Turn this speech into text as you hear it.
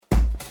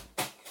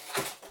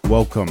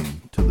Welcome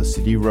to the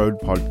City Road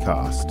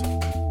Podcast.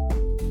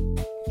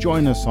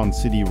 Join us on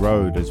City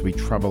Road as we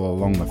travel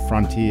along the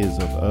frontiers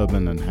of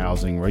urban and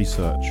housing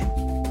research.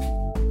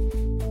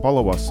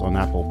 Follow us on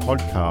Apple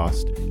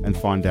Podcast and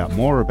find out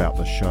more about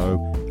the show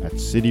at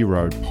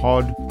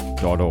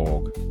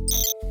cityroadpod.org.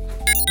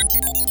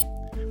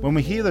 When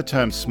we hear the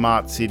term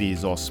smart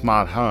cities or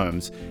smart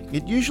homes,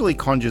 it usually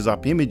conjures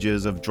up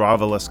images of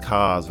driverless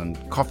cars and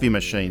coffee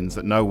machines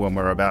that know when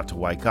we're about to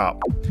wake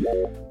up.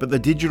 But the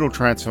digital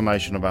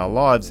transformation of our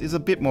lives is a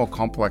bit more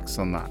complex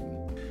than that.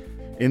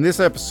 In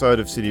this episode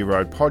of City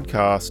Road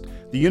Podcast,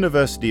 the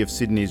University of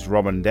Sydney's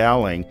Robin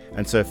Dowling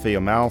and Sophia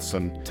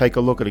Malson take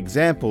a look at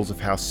examples of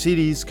how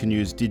cities can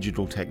use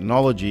digital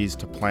technologies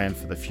to plan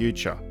for the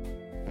future.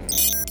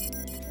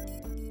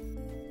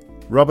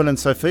 Robin and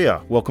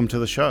Sophia, welcome to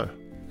the show.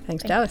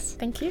 Thanks, Dallas.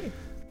 Thank you.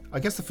 I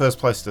guess the first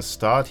place to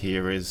start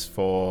here is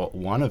for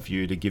one of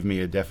you to give me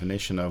a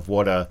definition of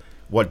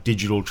what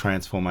digital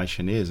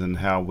transformation is and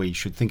how we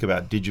should think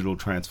about digital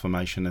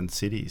transformation in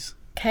cities.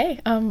 Okay,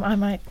 I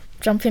might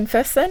jump in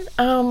first then.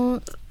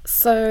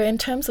 So in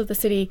terms of the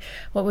city,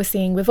 what we're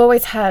seeing, we've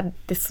always had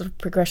this sort of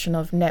progression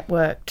of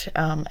networked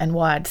and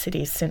wired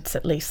cities since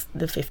at least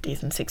the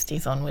 50s and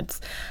 60s onwards.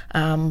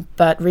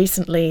 But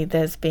recently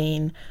there's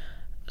been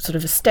sort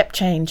of a step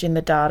change in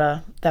the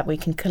data that we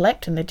can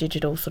collect and the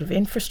digital sort of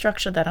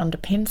infrastructure that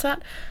underpins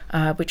that,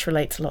 which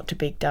relates a lot to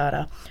big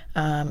data.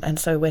 And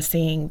so we're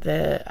seeing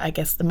the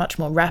much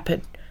more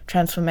rapid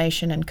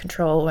transformation and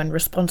control and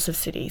responsive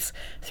cities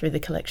through the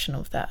collection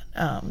of that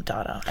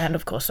data. And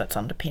of course that's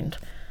underpinned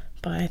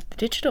by the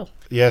digital.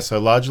 Yeah, so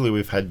largely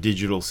we've had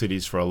digital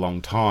cities for a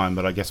long time,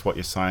 but I guess what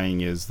you're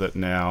saying is that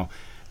now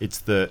it's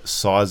the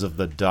size of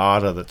the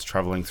data that's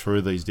travelling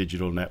through these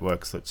digital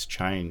networks that's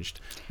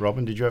changed.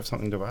 Robin, did you have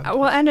something to add?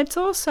 Well, and it's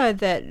also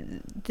that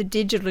the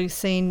digital is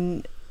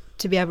seen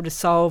to be able to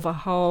solve a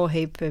whole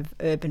heap of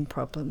urban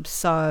problems,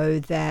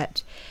 so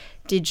that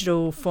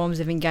digital forms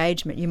of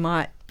engagement, you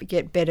might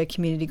get better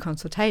community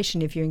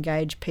consultation if you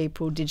engage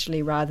people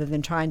digitally rather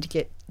than trying to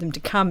get them to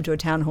come to a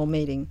town hall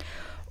meeting,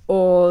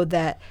 or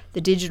that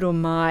the digital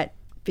might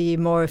be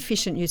more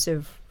efficient use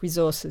of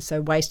resources,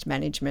 so waste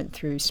management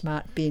through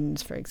smart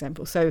bins, for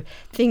example. So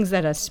things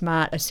that are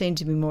smart are seen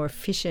to be more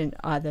efficient,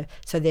 either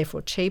so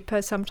therefore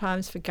cheaper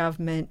sometimes for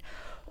government,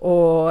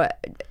 or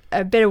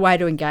a better way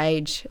to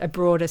engage a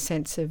broader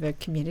sense of a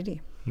community.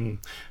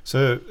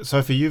 So,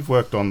 Sophie, you've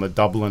worked on the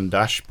Dublin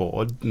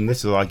dashboard, and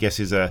this is, I guess,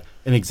 an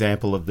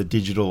example of the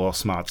digital or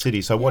smart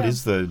city. So what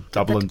is the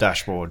Dublin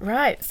dashboard?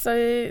 Right,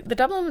 so the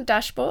Dublin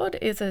dashboard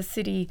is a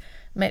city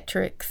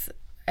metrics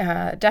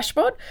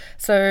dashboard,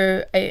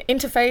 so an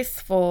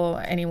interface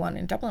for anyone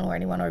in Dublin or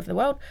anyone over the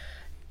world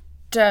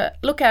to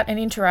look at and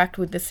interact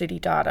with the city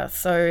data.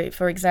 So,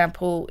 for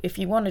example, if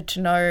you wanted to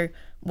know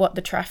what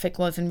the traffic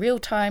was in real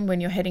time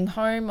when you're heading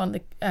home on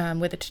the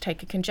whether to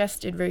take a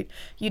congested route,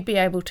 you'd be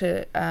able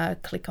to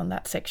click on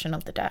that section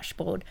of the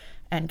dashboard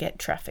and get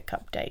traffic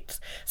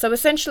updates. So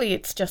essentially,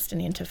 it's just an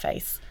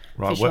interface.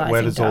 Right,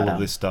 where does all of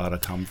this data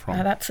come from?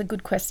 That's a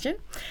good question.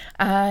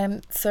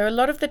 So a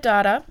lot of the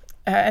data,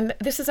 and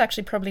this is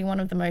actually probably one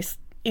of the most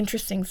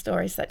interesting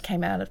stories that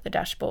came out of the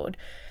dashboard,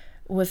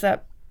 was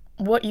that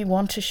what you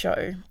want to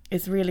show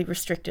is really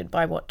restricted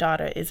by what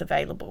data is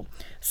available.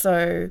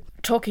 So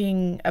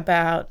talking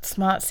about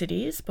smart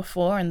cities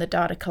before and the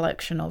data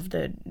collection of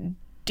the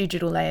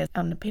digital layers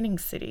underpinning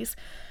cities,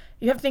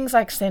 you have things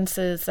like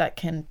sensors that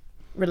can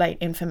relate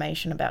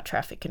information about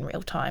traffic in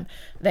real time.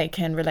 They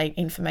can relate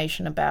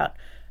information about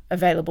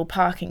available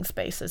parking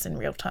spaces in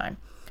real time.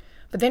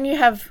 But then you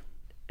have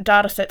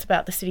data sets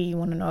about the city you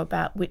want to know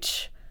about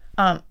which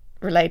aren't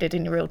related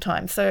in real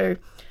time. So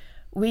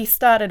we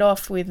started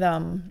off with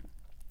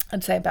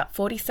I'd say about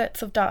 40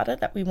 sets of data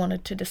that we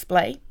wanted to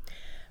display.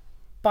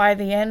 By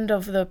the end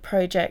of the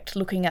project,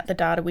 looking at the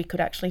data we could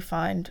actually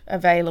find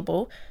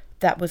available,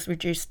 that was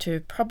reduced to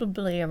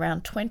probably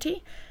around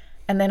 20.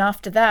 And then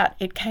after that,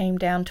 it came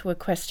down to a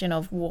question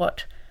of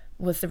what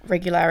was the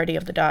regularity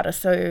of the data.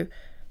 So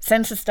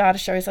census data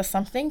shows us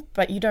something,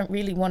 but you don't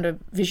really want to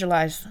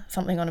visualize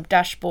something on a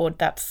dashboard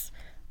that's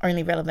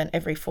only relevant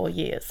every 4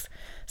 years.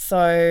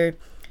 So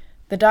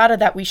the data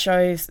that we show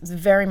is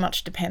very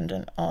much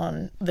dependent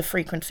on the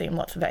frequency and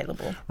what's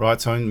available. Right,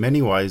 so in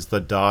many ways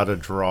the data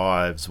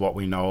drives what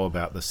we know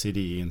about the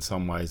city in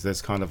some ways.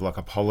 There's kind of like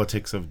a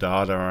politics of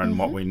data and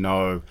what we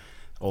know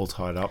all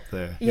tied up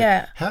there.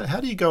 Yeah. How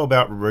do you go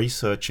about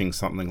researching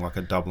something like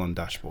a Dublin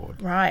dashboard?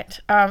 Right.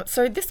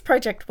 So this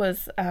project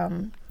was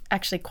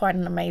actually quite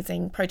an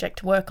amazing project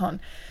to work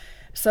on.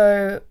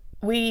 So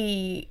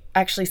we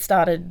actually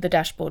started the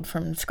dashboard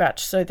from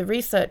scratch. So the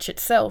research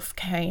itself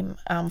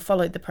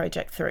followed the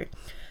project through.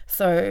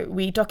 So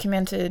we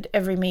documented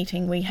every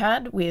meeting we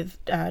had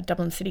with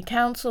Dublin City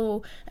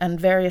Council and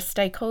various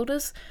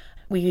stakeholders.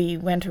 We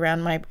went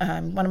around,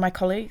 one of my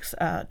colleagues,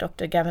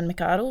 Dr. Gavin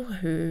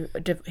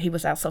McArdle, he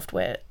was our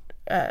software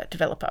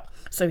developer.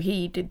 So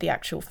he did the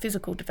actual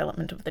physical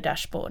development of the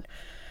dashboard.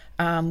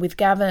 With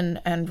Gavin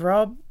and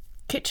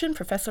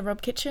Professor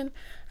Rob Kitchen,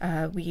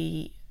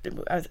 we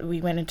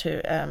we went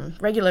into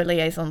regular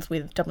liaisons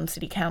with Dublin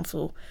City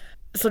Council,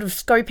 sort of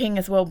scoping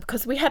as well,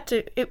 because we had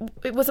to,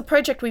 it was a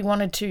project we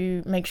wanted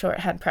to make sure it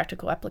had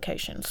practical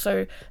application.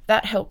 So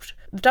that helped.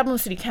 The Dublin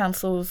City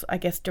Council's, I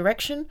guess,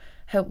 direction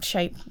helped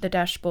shape the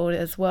dashboard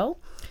as well.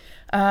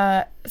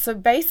 So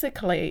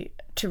basically,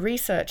 to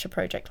research a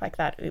project like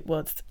that, it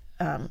was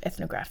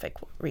ethnographic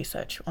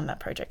research on that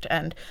project,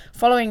 and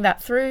following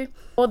that through,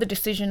 all the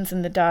decisions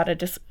and the data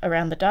just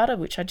around the data,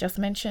 which I just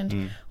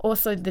mentioned,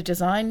 also the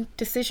design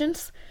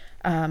decisions,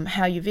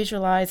 how you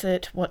visualize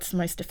it, what's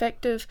most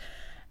effective.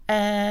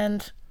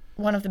 And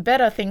one of the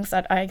better things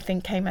that I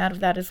think came out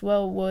of that as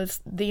well was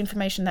the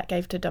information that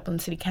gave to Dublin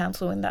City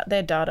Council, and that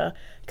their data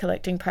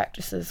collecting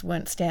practices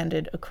weren't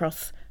standard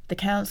across the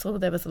council.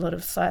 There was a lot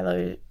of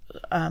silos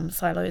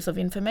of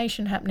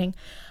information happening,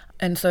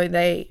 and so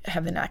they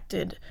have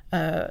enacted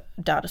a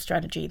data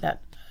strategy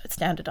that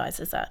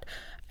standardizes that,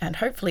 and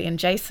hopefully in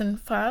JSON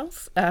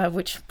files,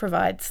 which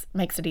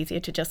makes it easier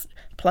to just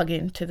plug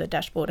into the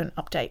dashboard and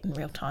update in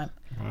real time.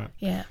 Right.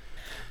 Yeah.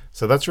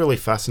 So that's really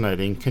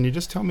fascinating. Can you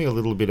just tell me a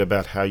little bit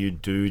about how you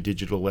do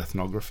digital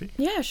ethnography?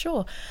 Yeah,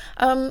 sure.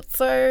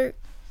 So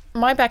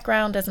my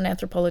background as an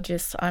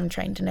anthropologist, I'm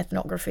trained in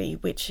ethnography,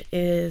 which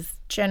is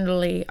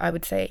generally, I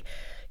would say,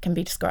 can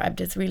be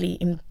described as really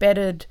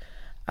embedded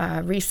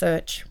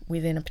research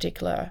within a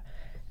particular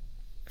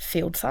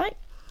field site.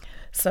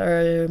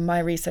 So my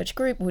research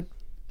group would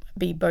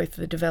be both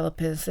the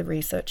developers, the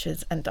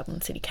researchers, and Dublin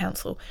City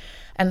Council.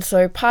 And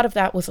so part of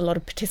that was a lot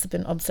of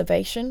participant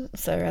observation.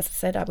 So as I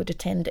said, I would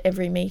attend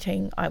every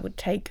meeting, I would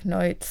take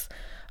notes,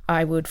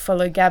 I would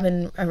follow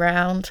Gavin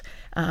around,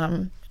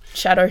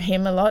 shadow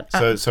him a lot.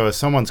 So as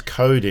someone's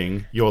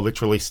coding, you're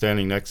literally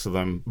standing next to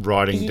them,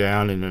 writing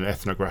down in an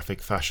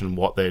ethnographic fashion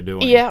what they're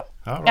doing. Yeah,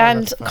 right,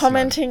 and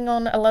commenting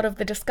on a lot of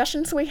the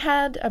discussions we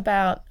had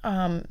about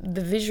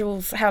the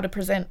visuals, how to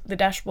present the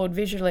dashboard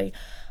visually.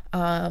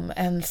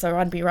 And so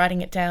I'd be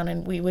writing it down,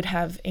 and we would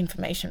have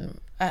information,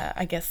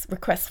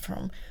 requests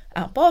from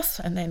our boss,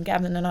 and then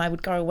Gavin and I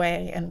would go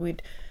away and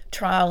we'd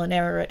trial and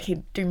error it.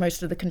 He'd do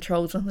most of the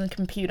controls on the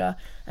computer,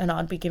 and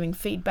I'd be giving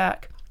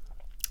feedback.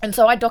 And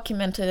so I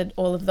documented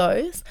all of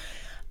those,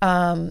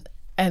 and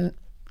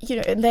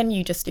then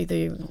you just do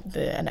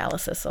the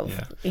analysis of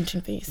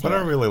interviews. What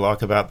I really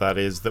like about that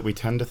is that we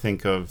tend to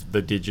think of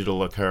the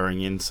digital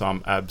occurring in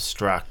some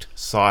abstract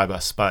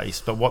cyber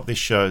space, but what this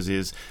shows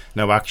is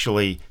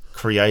actually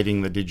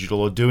creating the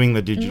digital or doing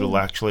the digital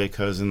actually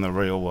occurs in the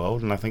real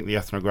world. And I think the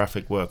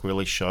ethnographic work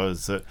really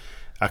shows that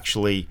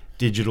actually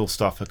digital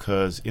stuff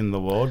occurs in the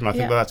world, and I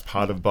think that's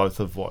part of both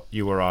of what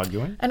you were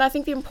arguing. And I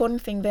think the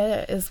important thing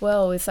there as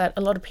well is that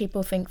a lot of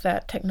people think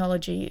that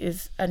technology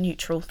is a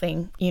neutral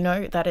thing,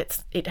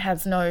 that it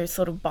has no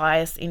sort of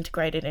bias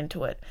integrated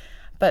into it.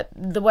 But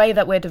the way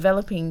that we're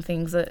developing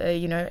things,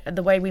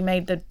 the way we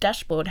made the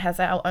dashboard has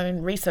our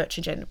own research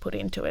agenda put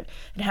into it,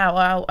 and how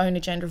our own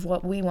agenda of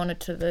what we wanted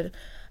to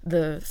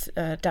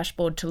the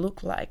dashboard to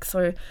look like.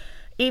 So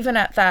even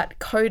at that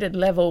coded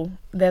level,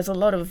 there's a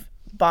lot of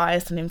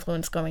bias and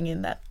influence going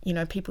in that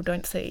people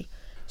don't see.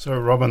 So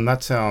Robin,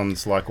 that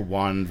sounds like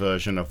one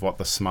version of what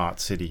the smart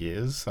city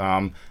is.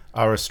 Are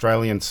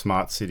Australian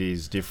smart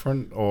cities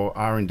different, or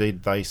are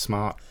indeed they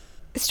smart?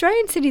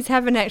 Australian cities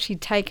haven't actually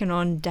taken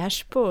on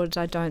dashboards,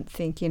 I don't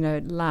think, in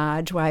a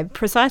large way,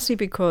 precisely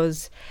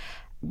because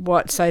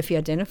what Sophie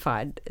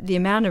identified, the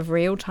amount of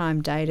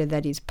real-time data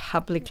that is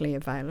publicly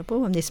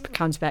available, and this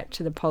comes back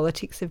to the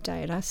politics of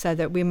data, so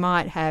that we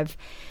might have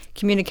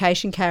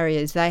communication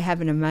carriers, they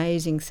have an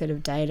amazing set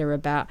of data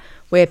about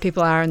where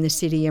people are in the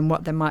city and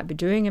what they might be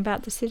doing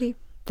about the city.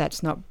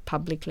 That's not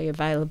publicly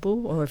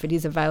available, or if it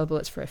is available,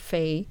 it's for a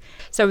fee.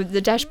 So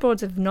the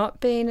dashboards have not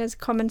been as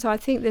common. So I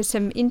think there's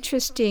some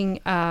interesting...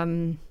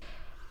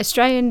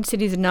 Australian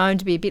cities are known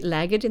to be a bit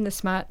laggard in the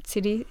smart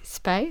city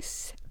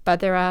space, but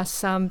there are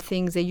some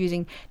things they're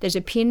using. There's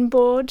a pin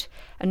board,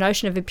 a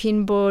notion of a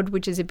pin board,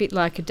 which is a bit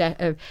like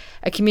a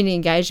community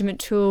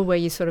engagement tool where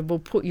you sort of will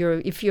put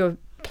if you're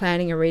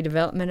planning a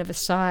redevelopment of a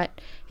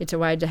site, it's a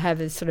way to have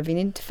a sort of an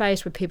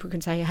interface where people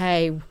can say,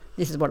 hey,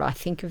 this is what I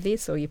think of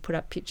this, or you put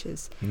up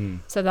pictures.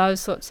 So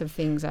those sorts of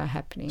things are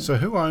happening. So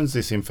who owns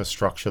this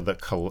infrastructure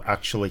that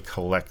actually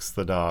collects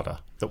the data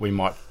that we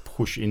might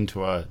push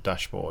into a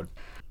dashboard?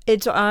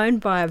 It's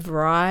owned by a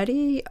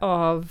variety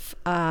of,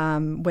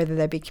 whether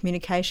they be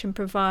communication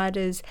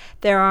providers.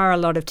 There are a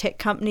lot of tech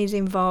companies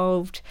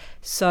involved.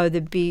 So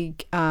the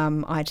big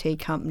IT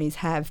companies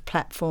have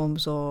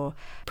platforms or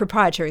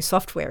proprietary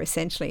software,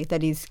 essentially,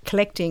 that is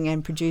collecting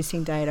and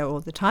producing data all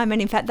the time.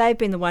 And in fact, they've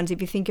been the ones, if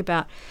you think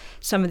about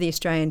some of the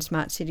Australian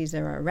smart cities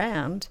that are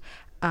around,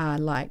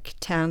 like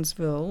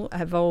Townsville,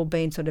 have all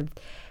been sort of,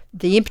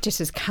 the impetus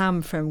has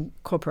come from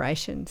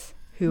corporations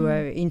who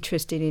are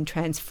interested in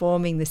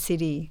transforming the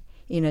city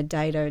in a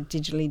data,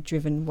 digitally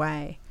driven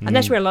way. And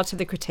that's where lots of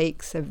the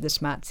critiques of the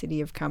smart city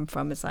have come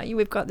from. It's like,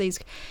 we've got these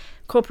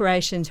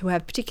corporations who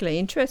have particular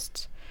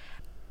interests,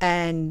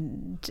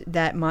 and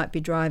that might be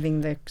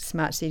driving the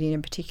smart city in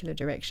a particular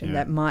direction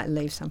that might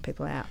leave some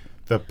people out.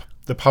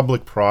 The The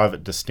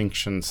public-private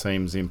distinction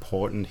seems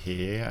important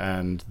here,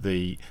 and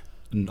the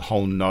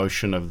whole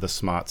notion of the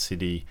smart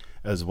city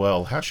as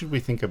well. How should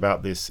we think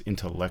about this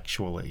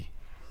intellectually?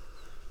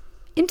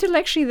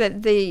 Intellectually,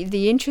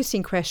 the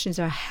interesting questions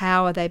are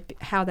how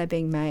they're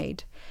being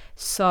made.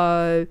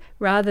 So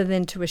rather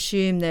than to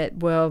assume that,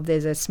 well,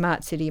 there's a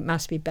smart city, it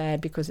must be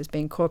bad because it's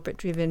being corporate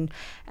driven,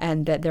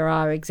 and that there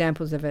are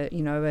examples of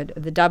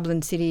the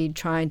Dublin city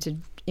trying to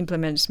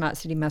implement a smart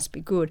city must be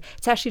good.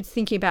 It's actually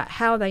thinking about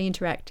how they're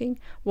interacting,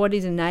 what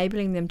is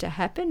enabling them to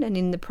happen, and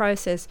in the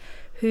process,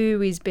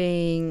 who is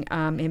being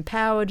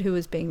empowered, who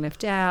is being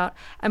left out,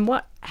 and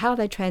how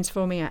they're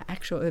transforming our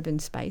actual urban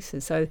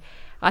spaces. So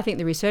I think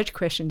the research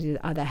questions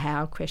are the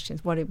how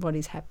questions. What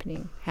is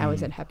happening? How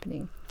is it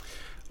happening?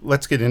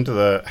 Let's get into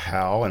the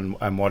how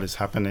and what is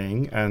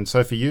happening. And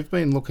Sophie, you've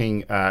been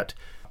looking at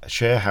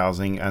share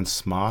housing and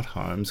smart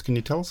homes. Can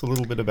you tell us a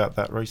little bit about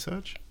that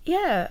research?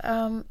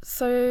 Yeah.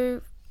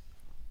 So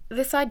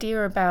this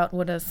idea about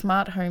what a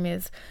smart home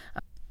is,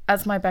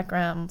 as my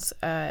background's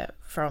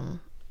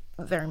from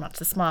very much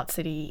the smart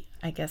city,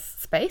 I guess,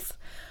 space,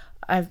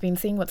 I've been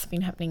seeing what's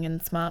been happening in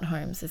smart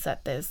homes is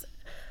that there's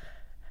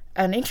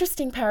an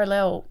interesting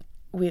parallel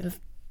with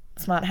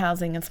smart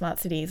housing and smart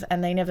cities,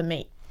 and they never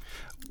meet.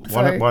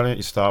 Why don't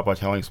you start by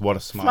telling us what a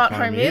smart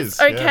home is?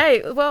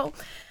 Okay, yeah. Well,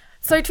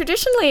 so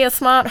traditionally a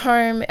smart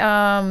home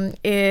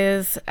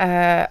is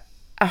a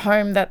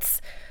home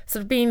that's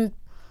sort of been,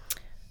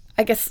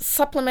 I guess,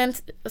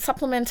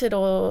 supplemented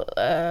or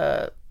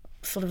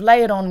sort of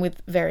layered on with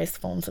various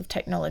forms of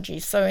technology.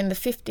 So in the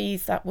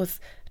 50s,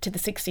 to the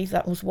 60s,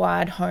 that was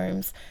wired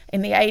homes.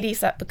 In the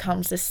 80s, that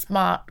becomes this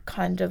smart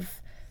kind of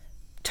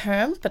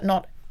term, but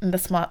not the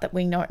smart that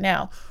we know it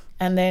now.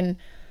 And then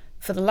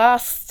for the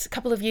last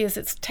couple of years,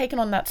 it's taken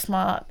on that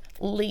smart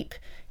leap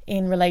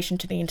in relation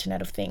to the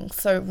Internet of Things.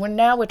 So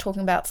now we're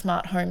talking about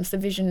smart homes, the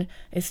vision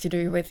is to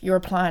do with your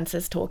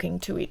appliances talking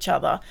to each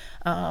other,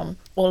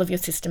 all of your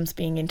systems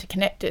being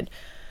interconnected.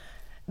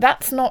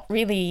 That's not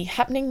really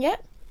happening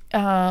yet.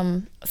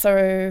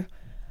 So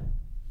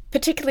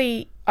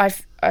particularly,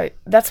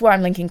 that's why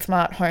I'm linking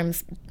smart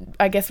homes,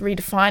 I guess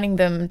redefining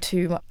them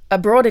to a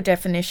broader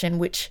definition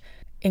which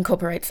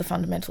incorporates the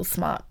fundamental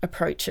smart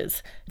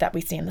approaches that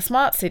we see in the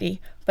smart city,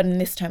 but in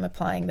this term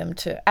applying them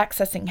to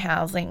accessing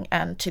housing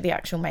and to the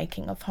actual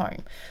making of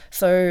home.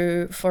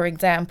 So, for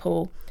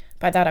example,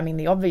 by that I mean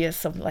the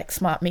obvious of like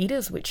smart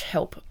meters, which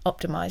help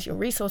optimize your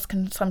resource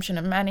consumption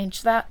and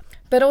manage that,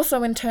 but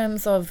also in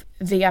terms of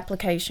the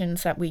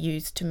applications that we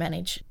use to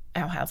manage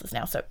our houses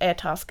now. So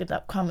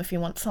airtasker.com if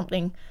you want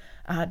something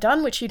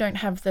done which you don't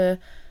have the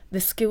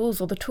skills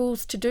or the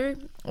tools to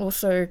do.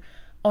 Also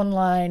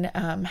online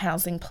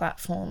housing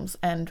platforms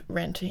and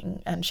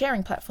renting and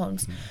sharing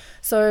platforms.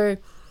 So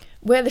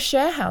where the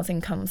share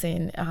housing comes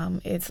in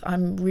is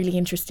I'm really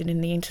interested in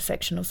the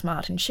intersection of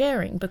smart and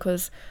sharing,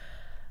 because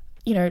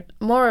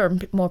more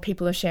and more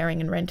people are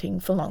sharing and renting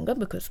for longer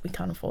because we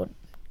can't afford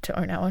to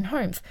own our own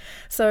homes.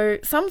 So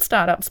some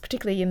startups,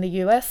 particularly in the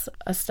US,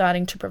 are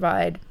starting to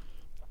provide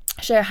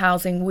share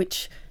housing,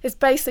 which is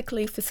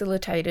basically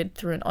facilitated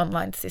through an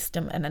online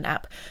system and an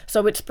app.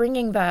 So it's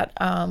bringing that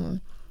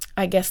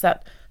I guess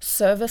that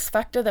service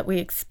factor that we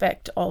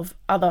expect of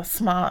other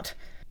smart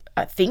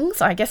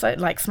things, I guess,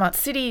 like smart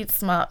cities,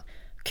 smart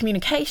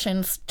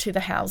communications to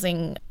the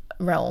housing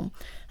realm.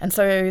 And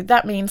so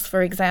that means,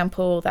 for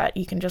example, that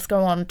you can just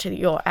go on to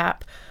your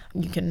app,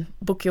 you can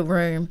book your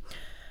room,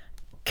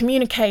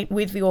 communicate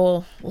with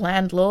your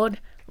landlord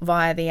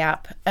via the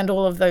app, and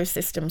all of those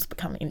systems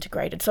become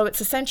integrated. So it's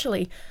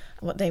essentially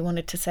what they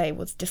wanted to say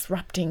was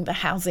disrupting the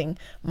housing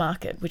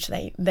market, which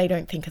they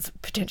don't think has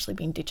potentially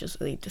been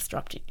digitally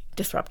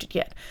disrupted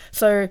yet.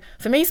 So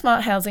for me,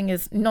 smart housing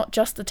is not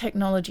just the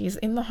technologies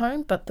in the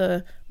home, but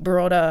the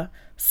broader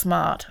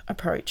smart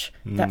approach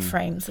that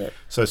frames it.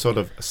 So sort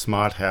of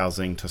smart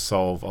housing to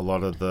solve a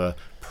lot of the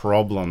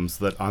problems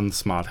that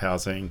unsmart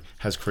housing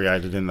has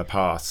created in the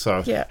past.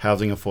 So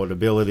housing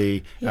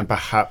affordability and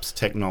perhaps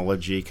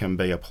technology can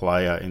be a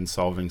player in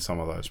solving some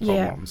of those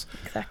problems.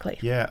 Yeah, exactly.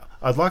 Yeah,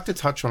 I'd like to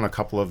touch on a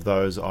couple of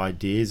those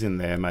ideas in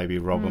there, maybe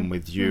Robin,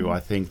 with you.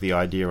 I think the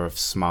idea of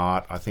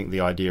smart, I think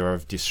the idea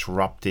of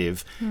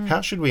disruptive.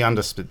 How should we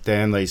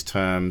understand these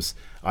terms,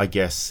 I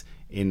guess,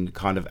 in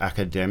kind of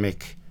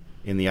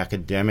in the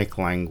academic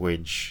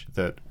language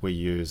that we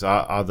use?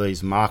 Are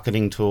these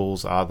marketing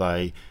tools? Are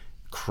they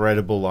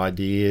credible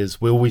ideas?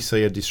 Will we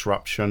see a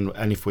disruption?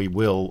 And if we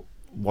will,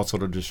 what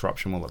sort of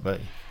disruption will it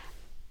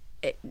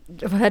be?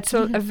 Well, that's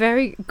a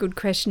very good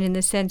question, in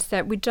the sense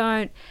that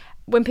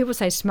when people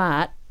say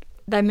smart,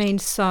 they mean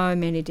so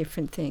many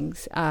different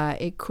things.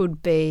 It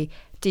could be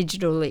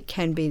digital, it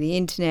can be the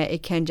internet,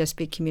 it can just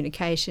be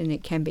communication,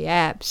 it can be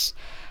apps,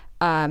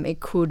 it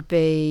could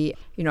be,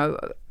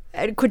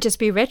 it could just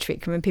be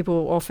rhetoric. I mean,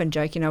 people often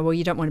joke, well,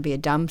 you don't want to be a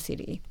dumb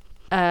city.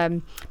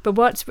 But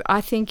what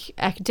I think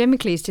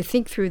academically is to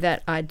think through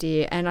that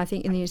idea, and I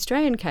think in the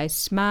Australian case,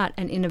 smart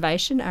and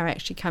innovation are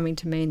actually coming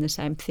to mean the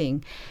same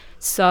thing.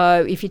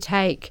 So if you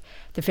take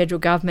the federal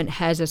government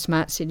has a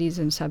smart cities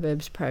and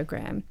suburbs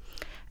program,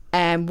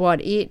 And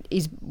what it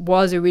is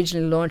was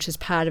originally launched as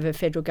part of a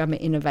federal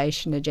government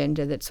innovation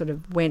agenda that sort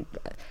of went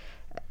a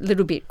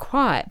little bit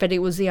quiet. But it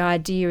was the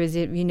idea is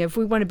that, if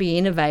we want to be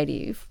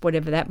innovative,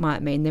 whatever that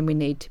might mean, then we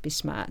need to be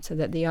smart. So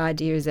that the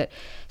idea is that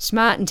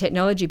smart and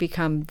technology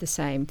become the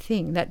same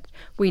thing. That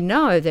we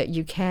know that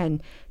you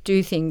can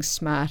do things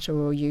smarter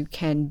or you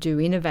can do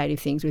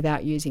innovative things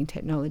without using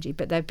technology,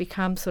 but they've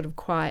become sort of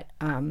quite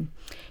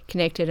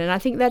connected. And I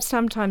think that's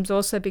sometimes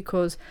also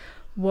because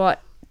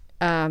what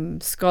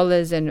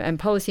scholars and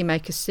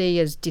policymakers see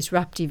as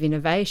disruptive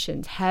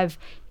innovations have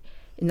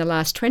in the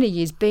last 20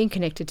 years been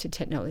connected to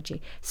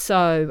technology.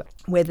 So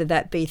whether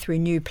that be through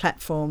new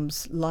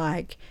platforms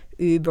like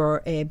Uber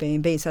or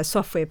Airbnb, so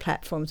software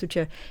platforms, which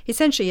are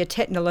essentially a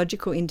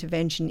technological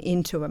intervention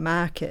into a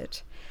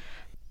market.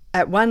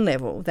 At one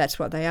level, that's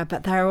what they are,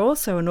 but they are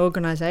also an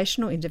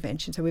organisational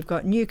intervention. So we've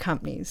got new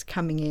companies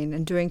coming in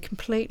and doing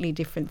completely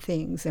different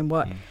things than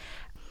what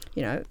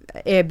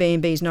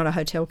Airbnb is not a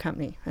hotel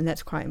company, and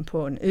that's quite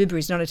important. Uber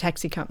is not a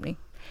taxi company.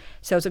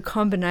 So it's a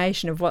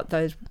combination of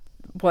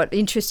what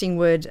interesting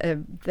words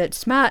that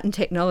smart and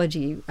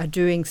technology are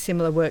doing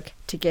similar work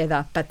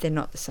together, but they're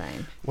not the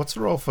same. What's the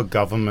role for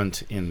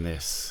government in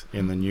this,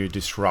 in the new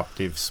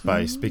disruptive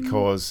space?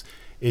 Because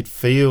it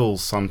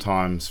feels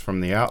sometimes from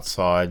the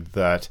outside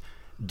that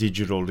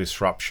digital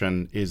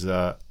disruption is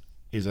a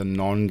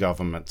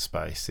non-government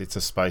space. It's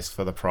a space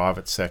for the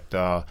private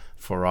sector,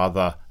 for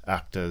other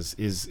actors.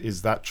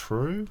 Is that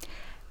true?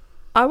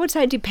 I would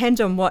say it depends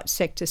on what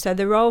sector. So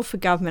the role for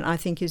government, I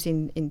think, is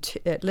in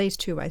at least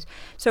two ways.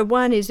 So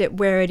one is that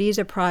where it is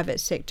a private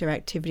sector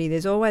activity,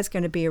 there's always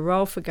going to be a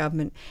role for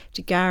government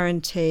to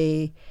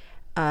guarantee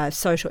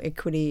social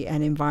equity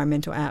and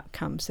environmental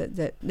outcomes,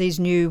 that these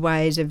new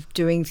ways of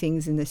doing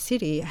things in the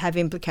city have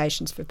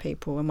implications for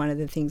people. And one of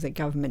the things that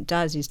government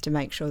does is to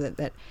make sure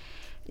that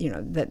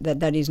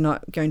is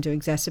not going to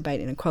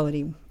exacerbate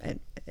inequality,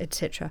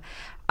 etc.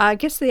 I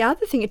guess the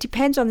other thing, it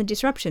depends on the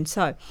disruption.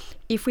 So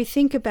if we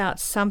think about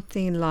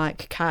something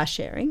like car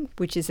sharing,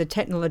 which is a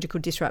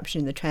technological disruption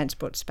in the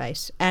transport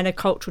space, and a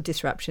cultural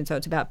disruption, so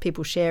it's about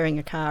people sharing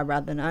a car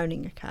rather than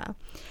owning a car.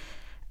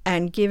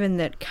 And given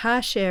that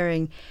car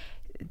sharing,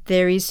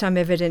 there is some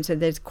evidence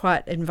that there's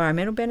quite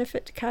environmental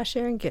benefit to car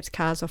sharing, gets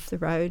cars off the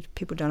road,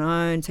 people don't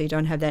own, so you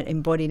don't have that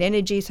embodied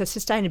energy. So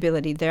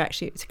sustainability,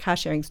 car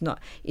sharing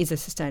is a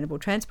sustainable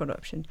transport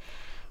option.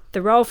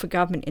 The role for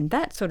government in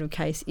that sort of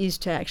case is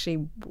to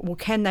actually,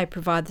 can they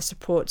provide the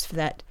supports for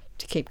that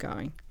to keep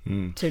going,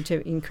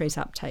 to increase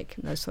uptake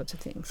and those sorts of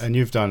things. And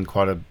you've done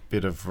quite a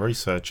bit of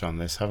research on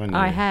this, haven't you?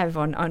 I have,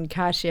 on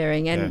car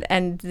sharing.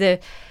 And the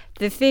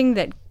thing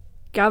that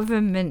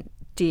government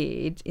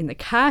did in the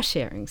car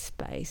sharing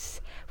space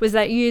was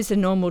they used the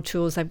normal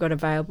tools they've got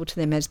available to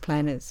them as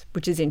planners,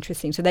 which is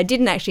interesting. So they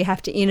didn't actually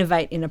have to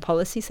innovate in a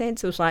policy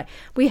sense. It was like,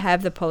 we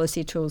have the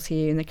policy tools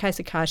here. In the case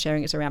of car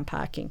sharing, it's around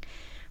parking.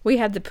 We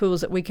have the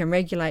tools that we can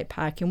regulate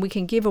parking. We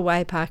can give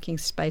away parking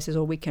spaces,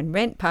 or we can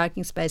rent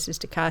parking spaces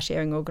to car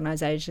sharing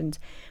organisations.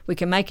 We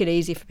can make it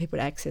easy for people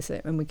to access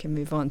it, and we can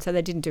move on. So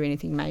they didn't do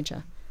anything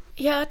major.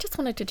 Yeah, I just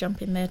wanted to jump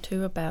in there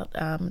too about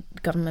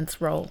government's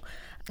role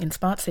in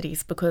smart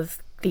cities, because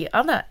the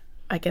other,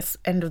 I guess,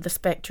 end of the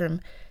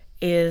spectrum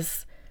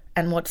is,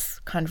 and what's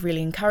kind of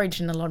really encouraged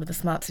in a lot of the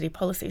smart city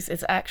policies,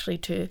 is actually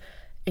to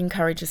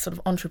encourage a sort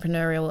of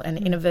entrepreneurial and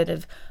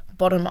innovative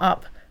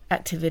bottom-up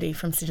activity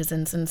from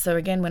citizens. And so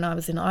again, when I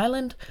was in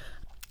Ireland,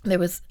 there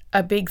was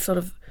a big sort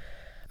of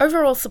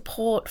overall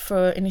support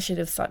for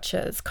initiatives such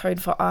as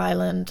Code for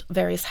Ireland,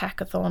 various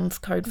hackathons,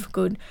 Code for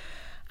Good,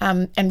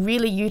 and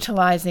really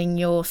utilising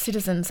your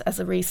citizens as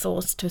a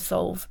resource to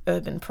solve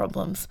urban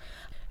problems.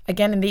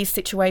 Again, in these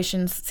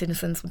situations,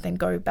 citizens would then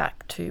go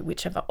back to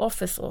whichever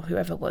office or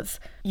whoever was,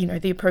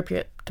 the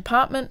appropriate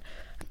department,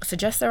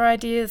 suggest their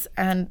ideas,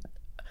 and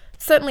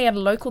certainly at a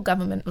local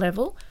government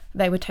level,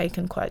 they were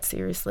taken quite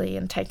seriously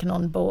and taken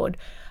on board.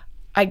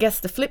 I guess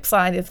the flip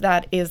side of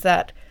that is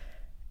that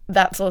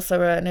that's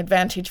also an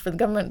advantage for the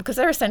government, because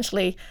they're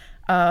essentially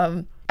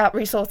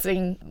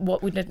out-resourcing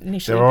what would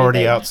initially They're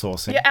already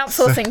outsourcing. Yeah,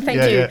 outsourcing,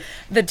 thank you. Yeah.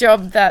 The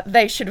job that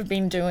they should have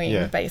been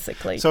doing,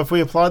 basically. So if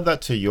we applied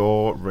that to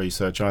your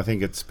research, and I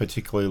think it's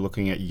particularly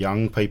looking at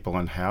young people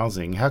and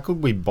housing, how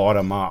could we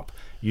bottom up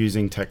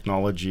using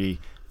technology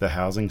the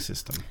housing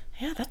system?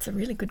 Yeah, that's a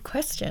really good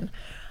question.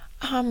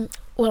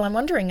 Well, I'm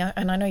wondering,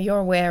 and I know you're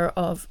aware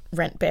of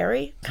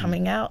Rentberry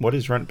coming out. What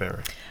is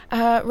Rentberry?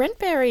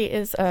 Rentberry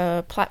is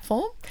a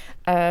platform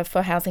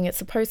for housing. It's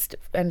supposed to,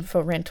 and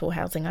for rental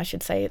housing, I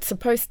should say. It's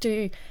supposed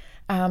to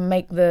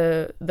make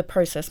the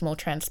process more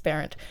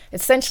transparent.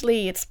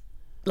 Essentially, it's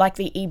like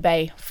the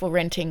eBay for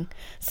renting.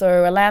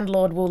 So a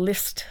landlord will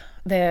list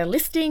their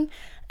listing,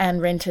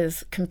 and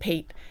renters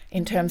compete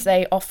in terms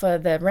they offer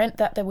the rent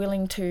that they're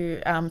willing to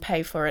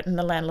pay for it, and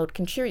the landlord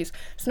can choose.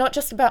 It's not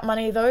just about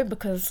money though,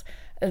 because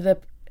the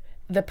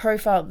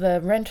profile, the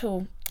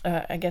rental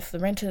I guess the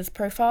renters'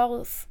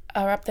 profiles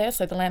are up there,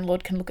 so the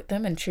landlord can look at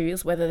them and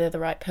choose whether they're the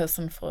right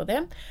person for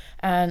them,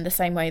 and the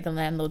same way the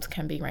landlords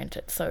can be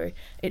rented. So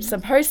it's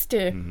supposed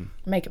to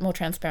make it more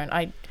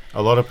transparent.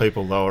 A lot of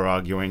people, though, are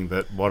arguing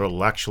that what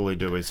it'll actually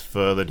do is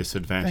further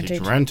disadvantage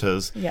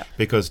renters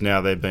because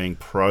now they're being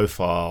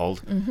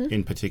profiled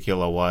in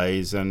particular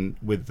ways, and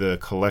with the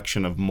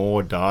collection of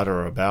more data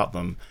about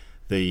them,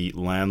 the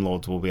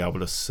landlords will be able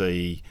to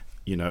see,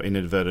 you know, in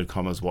inverted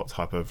commas, what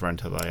type of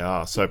renter they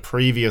are. So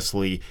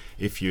previously,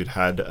 if you'd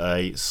had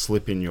a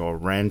slip in your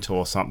rent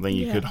or something,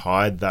 you could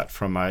hide that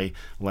from a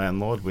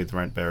landlord. With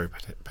Rentberry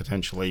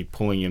potentially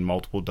pulling in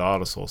multiple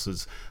data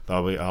sources,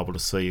 they'll be able to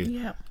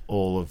see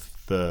all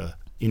of the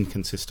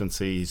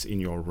inconsistencies in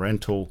your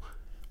rental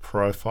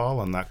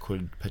profile, and that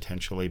could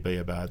potentially be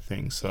a bad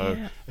thing.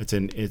 So it's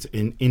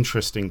an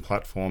interesting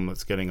platform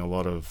that's getting a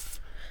lot of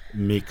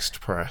mixed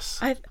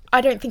press.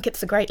 I don't think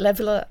it's a great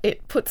leveler.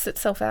 It puts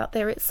itself out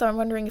there. So I'm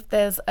wondering if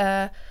there's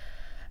a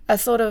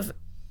sort of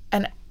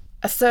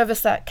a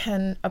service that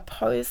can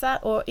oppose that,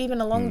 or even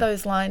along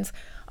those lines.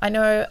 I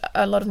know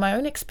a lot of my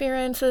own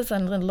experiences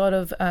and a lot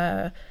of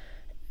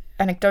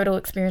anecdotal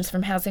experience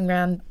from housing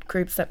round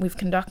groups that we've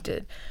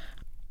conducted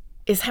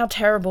is how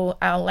terrible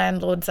our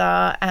landlords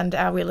are and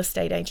our real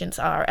estate agents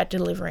are at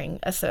delivering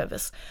a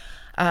service.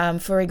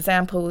 For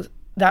example,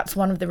 that's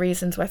one of the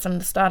reasons why some of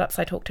the startups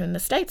I talked to in the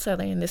States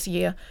earlier in this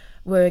year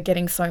were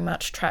getting so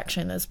much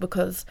traction, is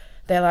because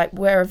they're like,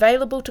 we're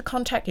available to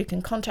contact. You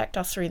can contact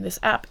us through this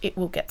app. It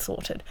will get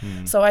sorted.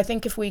 So I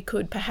think if we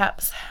could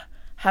perhaps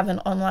have an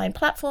online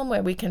platform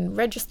where we can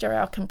register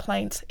our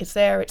complaints, it's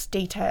there, it's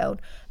detailed.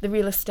 The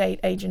real estate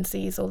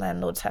agencies or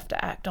landlords have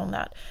to act on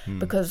that,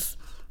 because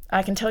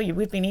I can tell you,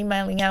 we've been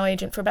emailing our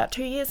agent for about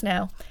 2 years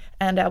now,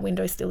 and our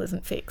window still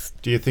isn't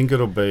fixed. Do you think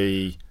it'll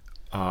be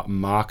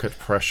market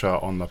pressure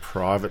on the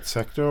private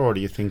sector, or do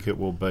you think it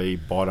will be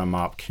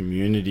bottom-up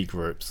community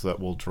groups that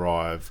will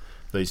drive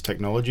these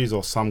technologies,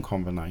 or some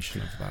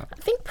combination of that? I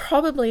think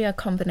probably a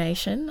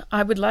combination.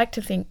 I would like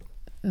to think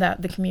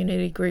that the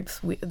community groups,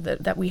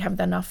 that we have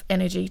enough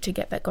energy to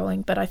get that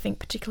going, but I think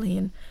particularly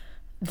in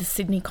the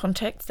Sydney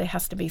context, there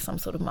has to be some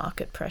sort of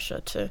market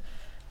pressure to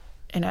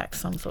enact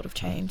some sort of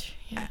change.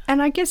 Yeah.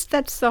 And I guess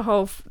that's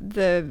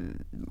the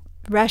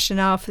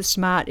rationale for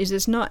Smart is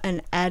it's not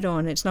an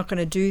add-on. It's not going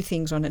to do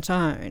things on its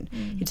own.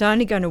 It's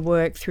only going to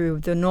work through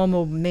the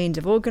normal means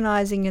of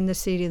organising in the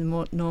city,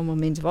 the normal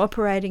means of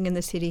operating in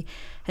the city,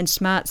 and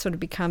Smart sort of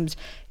becomes,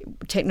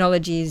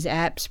 technologies,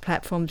 apps,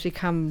 platforms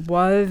become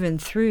woven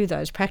through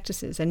those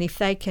practices. And if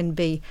they can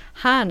be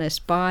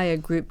harnessed by a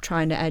group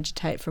trying to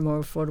agitate for more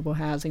affordable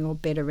housing or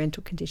better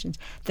rental conditions,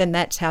 then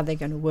that's how they're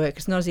going to work.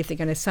 It's not as if they're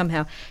going to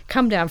somehow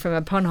come down from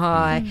upon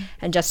high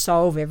and just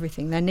solve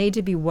everything. They need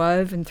to be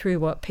woven through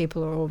what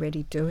people are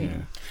already doing.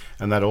 Yeah.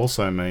 And that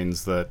also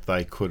means that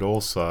they could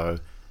also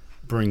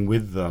bring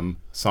with them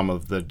some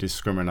of the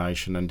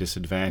discrimination and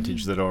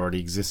disadvantage that already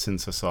exists in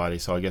society.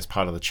 So I guess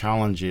part of the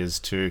challenge is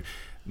to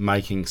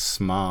making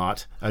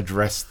Smart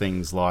address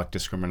things like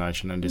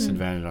discrimination and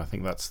disadvantage. I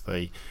think that's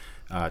the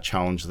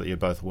challenge that you're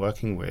both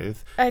working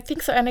with. I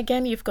think so. And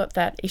again, you've got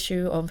that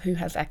issue of who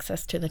has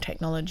access to the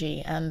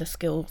technology and the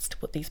skills to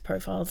put these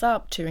profiles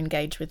up, to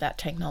engage with that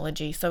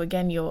technology. So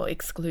again, you're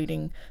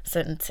excluding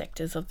certain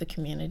sectors of the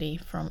community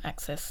from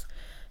access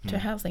to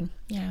housing.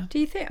 Yeah. Do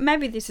you think,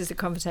 maybe this is a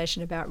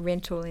conversation about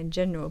rental in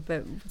general,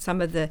 but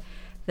some of the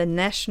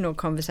national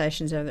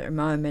conversations at the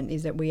moment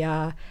is that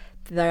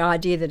the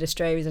idea that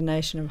Australia is a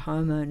nation of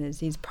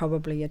homeowners is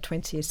probably a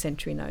 20th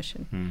century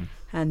notion,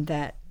 and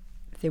that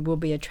there will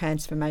be a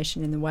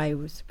transformation in the way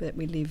that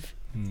we live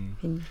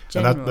in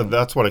general. And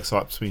that's what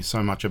excites me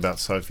so much about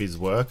Sophie's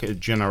work,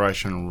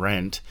 Generation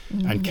Rent,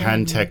 and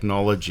can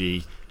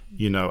technology,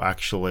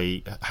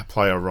 actually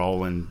play a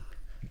role in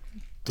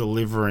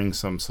delivering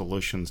some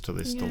solutions to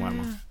this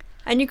dilemma.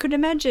 And you could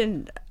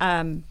imagine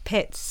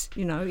pets,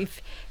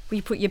 if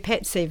we put your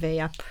pet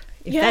CV up,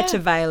 if that's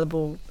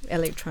available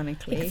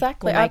electronically,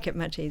 will make it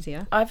much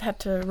easier. I've had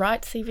to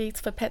write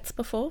CVs for pets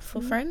before, for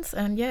friends,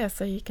 and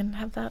so you can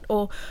have that.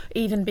 Or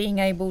even being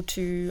able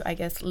to, I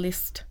guess,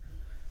 list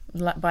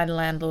by the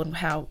landlord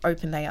how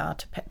open they are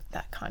to pet,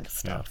 that kind of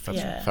stuff. Yeah,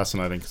 that's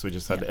fascinating, because we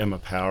just had Emma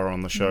Power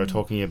on the show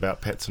talking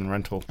about pets and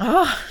rental.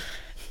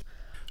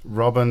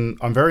 Robin,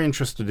 I'm very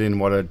interested in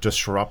what a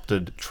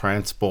disrupted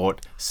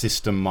transport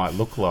system might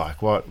look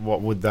like. What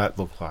would that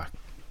look like?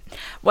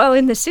 Well,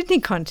 in the Sydney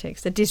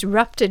context, a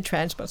disrupted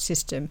transport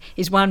system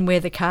is one where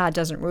the car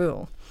doesn't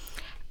rule.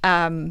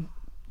 I'm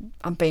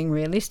being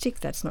realistic.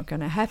 That's not going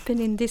to happen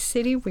in this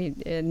city. We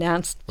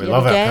announced we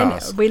love our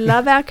cars. We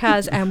love our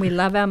cars and we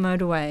love our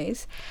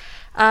motorways.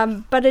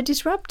 But a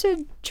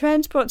disrupted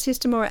transport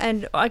system,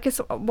 and I guess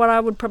what I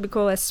would probably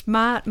call a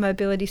smart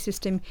mobility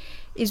system,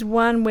 is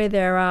one where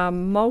there are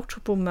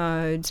multiple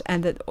modes,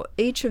 and that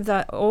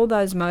all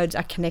those modes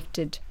are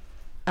connected,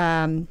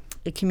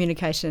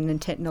 communication and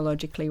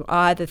technologically,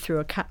 either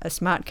through a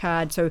smart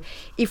card. So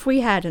if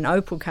we had an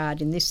Opal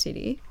card in this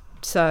city,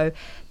 So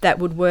that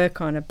would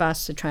work on a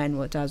bus, a train,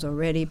 well, it does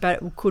already,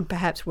 but it could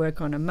perhaps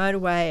work on a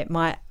motorway. It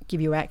might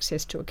give you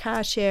access to a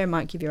car share, it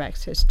might give you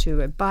access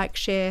to a bike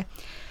share.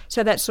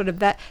 So that sort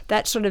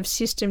of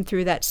system,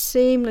 through that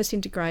seamless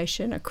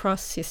integration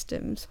across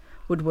systems,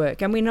 would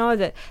work. And we know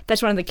that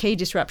that's one of the key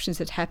disruptions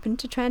that's happened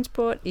to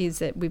transport, is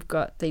that we've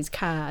got these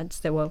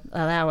cards that will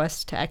allow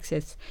us to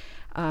access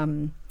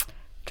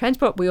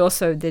transport. We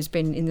also, there's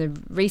been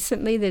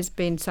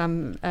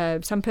some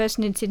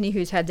person in Sydney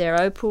who's had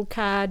their Opal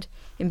card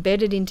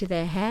embedded into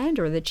their hand,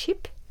 or the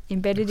chip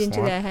embedded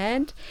into their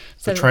hand.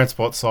 So the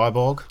transport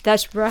cyborg.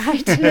 That's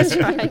right. That's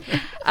right.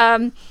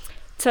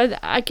 So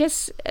I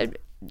guess.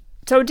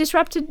 So a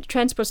disrupted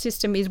transport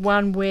system is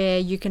one where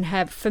you can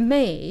have, for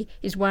me,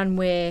 is one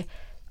where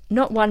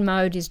not one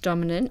mode is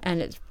dominant,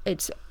 and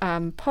it's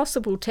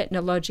possible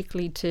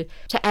technologically to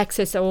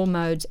access all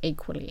modes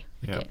equally.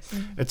 Yeah.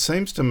 It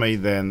seems to me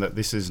then that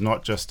this is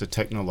not just a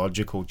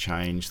technological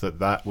change,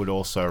 that would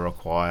also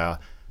require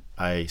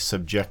a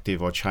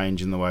subjective or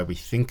change in the way we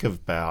think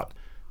about,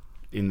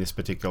 in this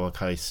particular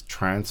case,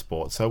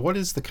 transport. So what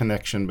is the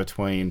connection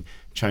between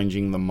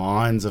changing the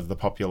minds of the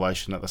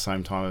population at the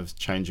same time as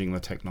changing the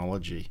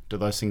technology? Do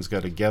those things go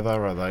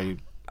together? Are they...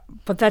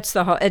 But that's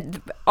the whole...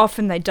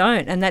 often they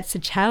don't, and that's the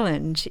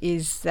challenge,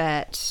 is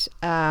that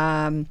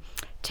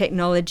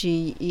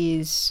technology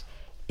is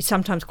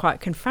sometimes quite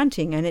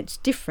confronting, and it's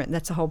different.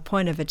 That's the whole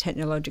point of a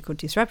technological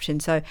disruption.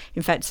 So,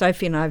 in fact,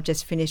 Sophie and I have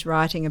just finished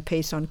writing a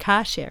piece on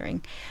car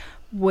sharing,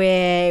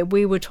 where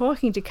we were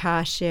talking to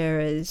car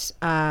sharers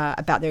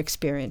about their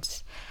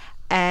experience,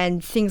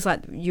 and things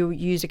like you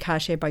use a car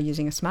share by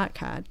using a smart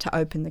card to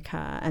open the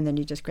car, and then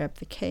you just grab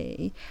the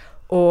key,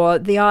 or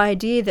the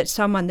idea that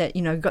someone that,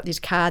 got this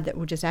card that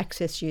will just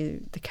access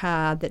the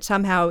car, that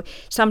somehow,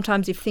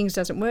 sometimes if things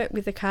doesn't work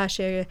with the car,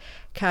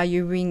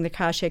 you ring the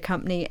car share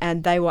company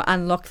and they will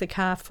unlock the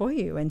car for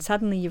you, and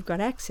suddenly you've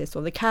got access,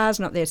 or the car's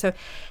not there. So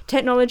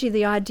technology,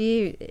 the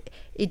idea,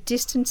 it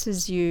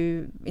distances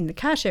you, in the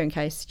car sharing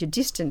case, your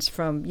distance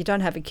from, you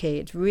don't have a key.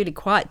 It's really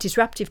quite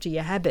disruptive to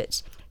your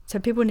habits. So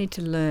people need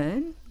to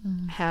learn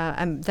how,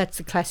 that's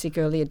the classic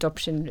early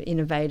adoption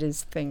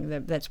innovators thing,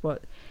 that's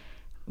what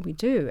we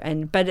do.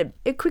 But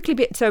it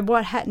quickly, so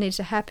what needs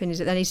to happen is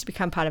that needs to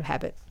become part of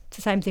habit. It's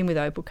the same thing with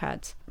Opal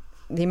cards.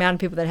 The amount of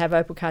people that have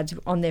Opal cards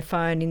on their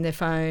phone, in their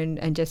phone,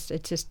 and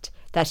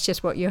that's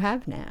just what you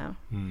have now.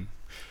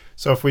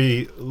 So if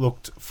we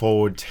looked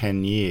forward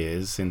 10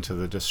 years into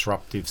the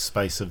disruptive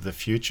space of the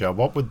future,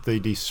 what would the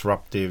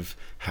disruptive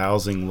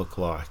housing look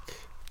like,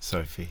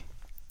 Sophie?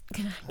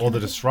 Or the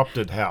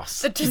disrupted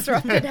house? The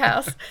disrupted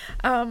house.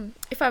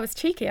 If I was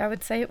cheeky, I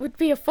would say it would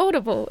be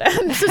affordable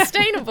and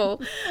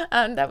sustainable.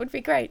 That would be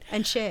great.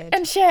 And shared.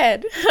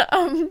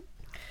 The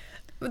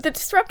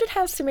disrupted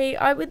house, to me,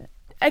 I would...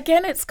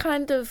 Again, it's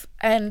kind of,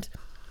 and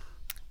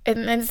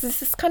it's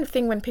this kind of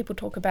thing when people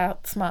talk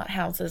about smart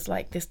houses,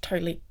 like this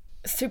totally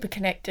super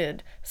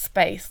connected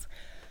space.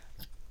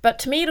 But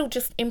to me, it'll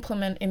just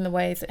implement in the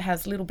ways it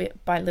has, little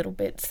bit by little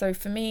bit. So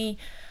for me,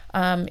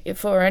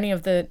 for any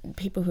of the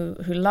people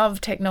who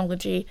love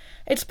technology,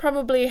 it's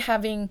probably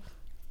having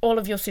all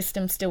of your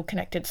systems still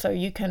connected, so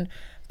you can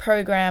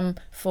program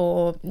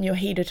for your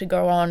heater to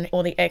go on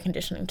or the air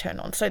conditioning turn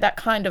on. So that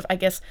kind of, I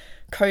guess,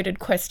 coded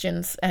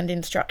questions and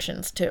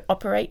instructions to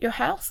operate your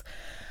house.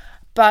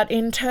 But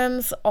in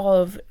terms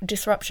of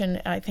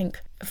disruption, I think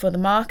for the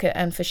market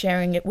and for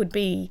sharing, it would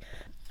be,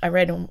 I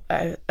read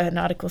an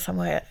article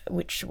somewhere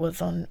which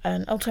was on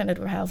an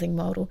alternative housing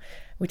model,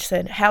 which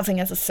said housing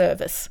as a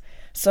service.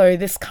 So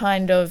this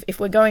kind of, if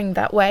we're going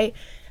that way,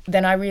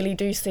 then I really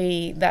do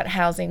see that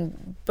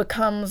housing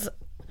becomes,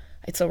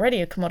 it's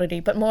already a commodity,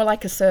 but more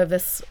like a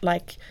service,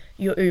 like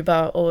your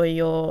Uber or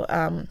your,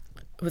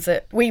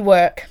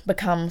 WeWork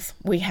becomes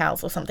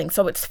WeHouse or something.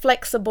 So it's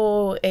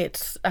flexible,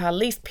 it's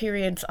lease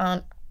periods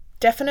aren't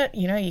definite,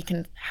 you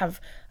can have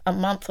a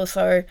month or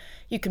so,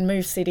 you can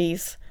move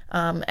cities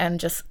and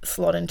just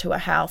slot into a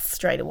house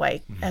straight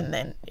away. And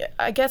then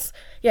I guess,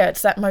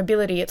 it's that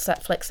mobility, it's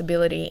that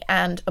flexibility,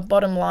 and a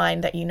bottom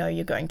line that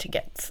you're going to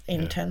get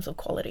in terms of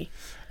quality.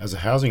 As a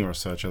housing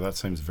researcher, that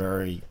seems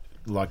very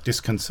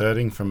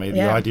disconcerting for me,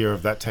 the idea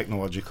of that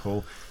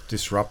technological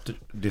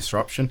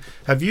disruption.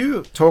 Have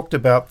you talked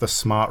about the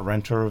smart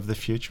renter of the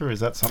future? Is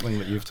that something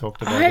that you've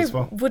talked about as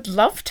well? I would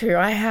love to.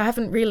 I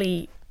haven't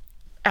really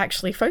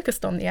actually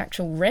focused on the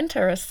actual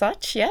renter as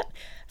such yet,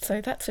 so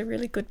that's a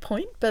really good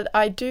point. But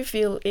I do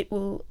feel it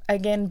will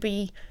again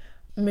be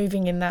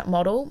moving in that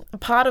model.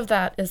 Part of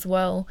that as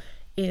well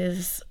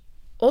is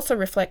also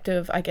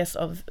reflective, I guess,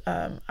 of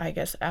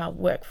our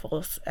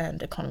workforce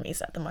and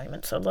economies at the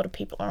moment. So a lot of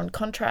people are on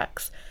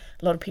contracts.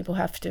 A lot of people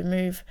have to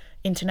move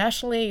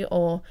internationally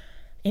or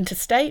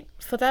interstate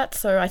for that.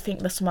 So I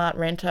think the smart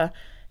renter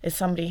is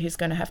somebody who's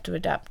going to have to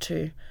adapt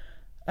to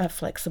a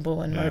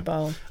flexible and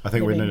mobile. I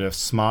think we need a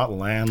smart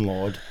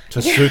landlord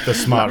to suit the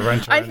smart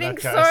renter. I think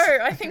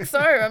so.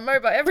 A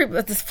mobile,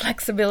 everybody's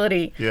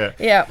flexibility.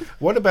 Yeah.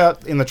 What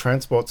about in the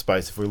transport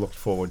space? If we look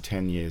forward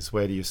 10 years,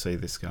 where do you see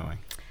this going?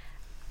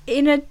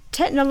 In a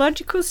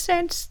technological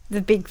sense,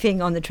 the big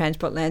thing on the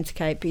transport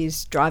landscape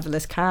is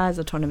driverless cars,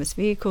 autonomous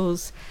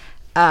vehicles.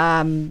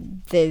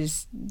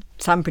 There's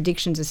some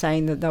predictions are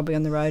saying that they'll be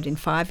on the road in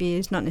 5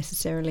 years, not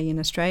necessarily in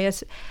Australia.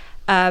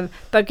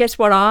 But guess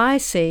what I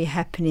see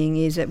happening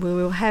is that we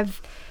will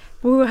have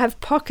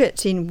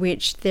pockets in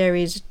which there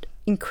is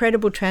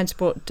incredible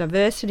transport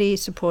diversity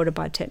supported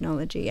by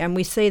technology, and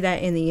we see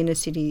that in the inner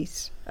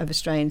cities of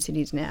Australian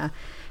cities now,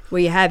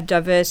 where you have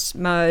diverse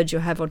modes,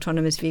 you'll have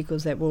autonomous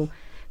vehicles that will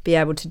be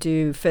able to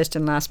do first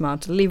and last mile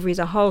deliveries,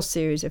 a whole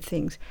series of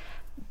things.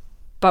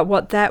 But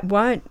what that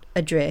won't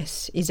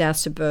address is our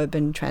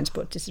suburban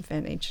transport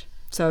disadvantage.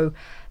 So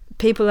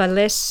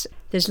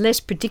there's less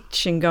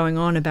prediction going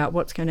on about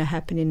what's going to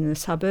happen in the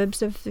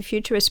suburbs of the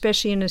future,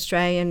 especially in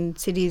Australian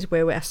cities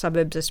where our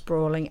suburbs are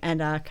sprawling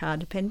and are car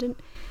dependent.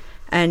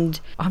 And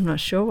I'm not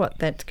sure what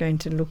that's going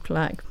to look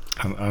like.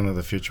 Only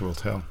the future will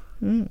tell.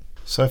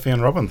 Sophie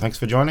and Robin, thanks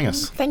for joining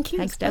us. Thank you.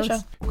 Thanks,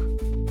 Dallas.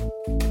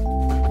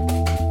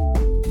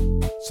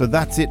 So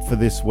that's it for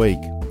this week.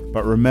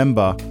 But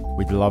remember,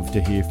 we'd love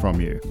to hear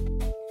from you.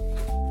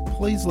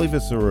 Please leave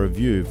us a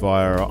review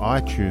via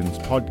our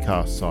iTunes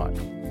podcast site.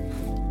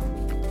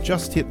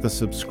 Just hit the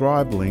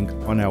subscribe link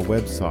on our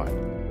website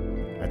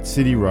at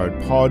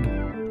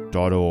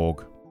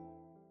cityroadpod.org.